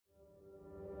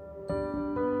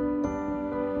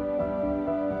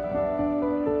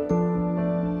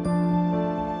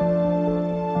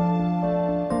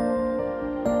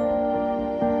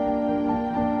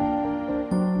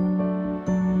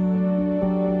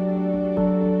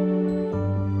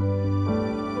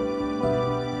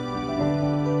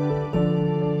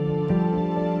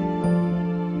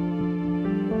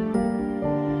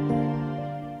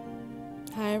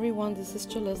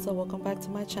So welcome back to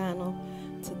my channel.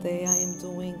 Today I am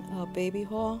doing a baby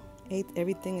haul.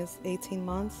 Everything is 18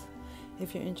 months.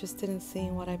 If you're interested in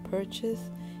seeing what I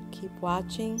purchased, keep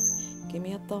watching. Give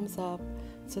me a thumbs up.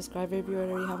 Subscribe if you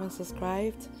already haven't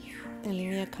subscribed, and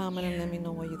leave me a comment and let me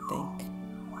know what you think.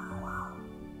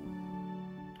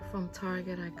 From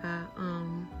Target I got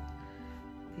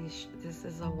this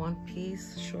is a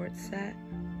one-piece short set,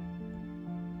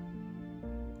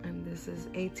 and this is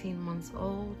 18 months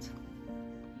old.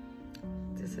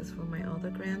 This is for my other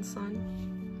grandson.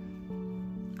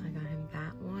 I got him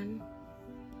that one.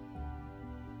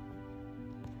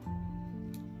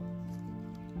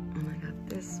 And I got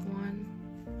this one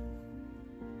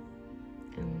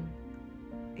in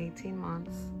 18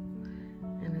 months.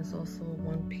 And it's also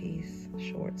one-piece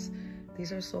shorts.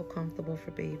 These are so comfortable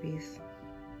for babies.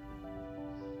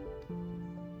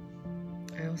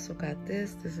 I also got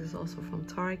this. This is also from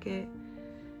Target.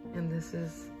 And this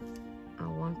is a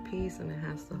one piece, and it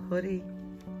has the hoodie,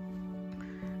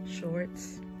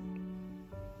 shorts.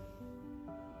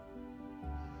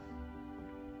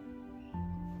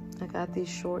 I got these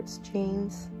shorts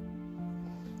jeans,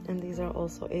 and these are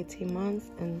also 18 months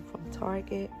and from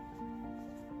Target.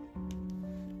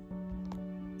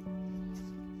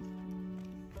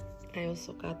 I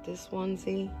also got this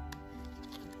onesie,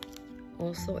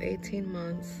 also 18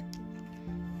 months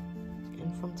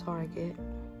and from Target.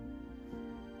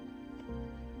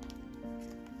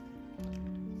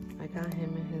 I got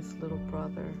him and his little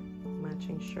brother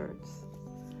matching shirts.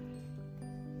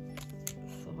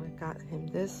 So I got him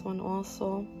this one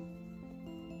also.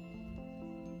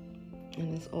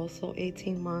 And it's also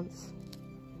 18 months.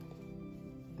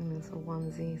 And it's a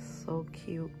onesie, so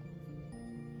cute.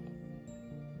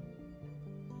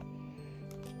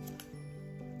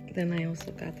 Then I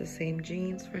also got the same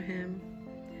jeans for him,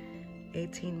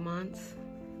 18 months.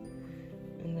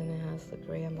 And then it has the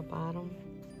gray on the bottom.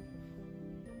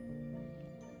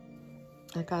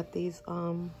 I got these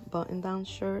button-down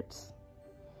shirts,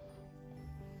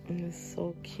 and it's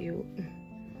so cute,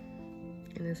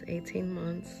 and it's 18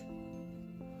 months,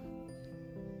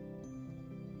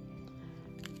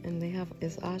 and they have,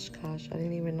 it's Oshkosh. I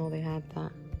didn't even know they had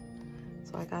that,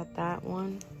 so I got that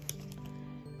one,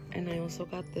 and I also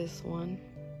got this one,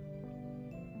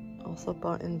 also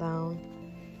button-down,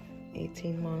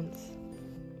 18 months,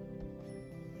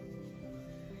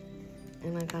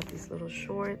 and I got these little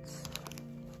shorts.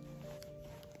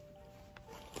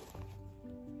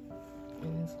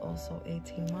 And it's also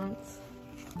 18 months.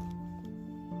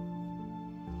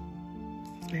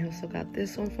 I also got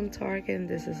this one from Target, and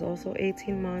this is also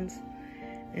 18 months.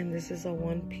 And this is a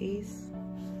one piece.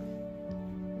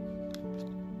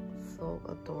 So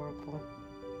adorable.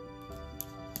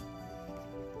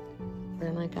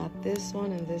 Then I got this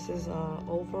one, and this is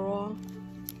overall.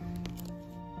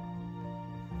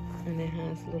 And it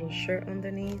has a little shirt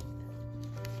underneath.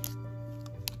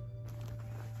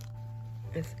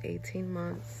 It's 18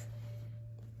 months.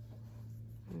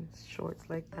 And it's shorts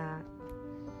like that.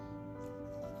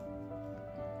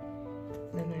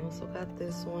 Then I also got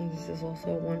this one. This is also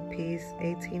a one piece,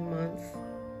 18 months.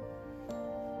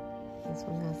 This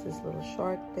one has this little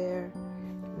shark there.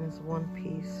 And it's one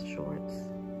piece shorts.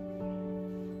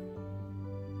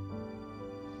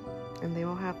 And they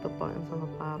all have the buttons on the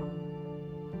bottom.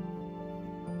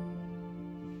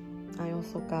 I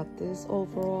also got this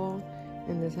overall.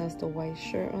 And this has the white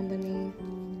shirt underneath.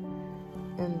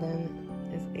 And then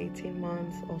it's 18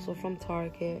 months, also from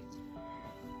Target.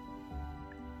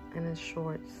 And it's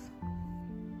shorts.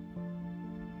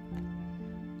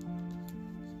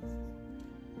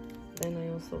 Then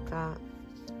I also got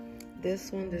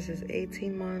this one. This is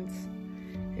 18 months.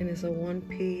 And it's a one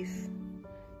piece.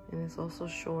 And it's also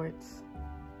shorts.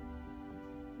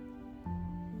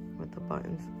 With the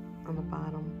buttons on the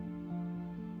bottom.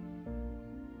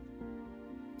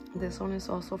 This one is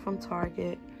also from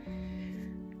Target.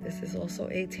 This is also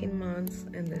 18 months,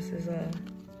 and this is a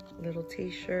little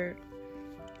t-shirt.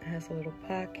 It has a little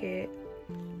pocket,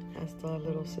 has the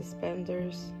little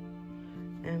suspenders,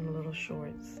 and little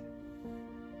shorts.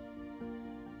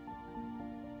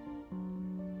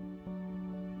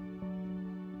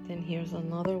 Then here's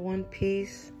another one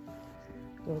piece.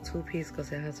 Well, two piece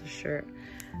because it has a shirt.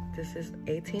 This is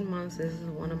 18 months. This is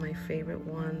one of my favorite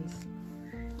ones.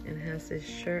 It has this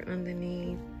shirt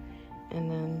underneath,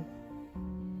 and then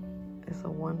it's a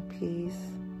one piece.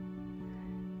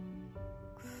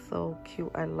 So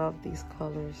cute. I love these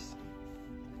colors.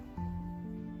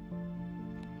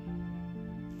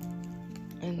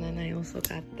 And then I also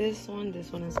got this one.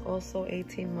 This one is also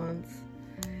 18 months.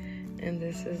 And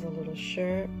this is a little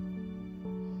shirt.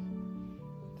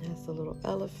 It has has the little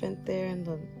elephant there in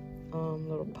the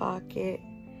little pocket.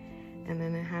 And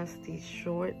then it has these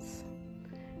shorts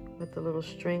with the little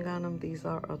string on them. These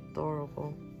are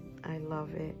adorable. I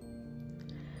love it.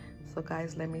 So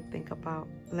guys, let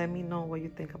me know what you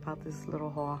think about this little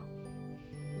haul.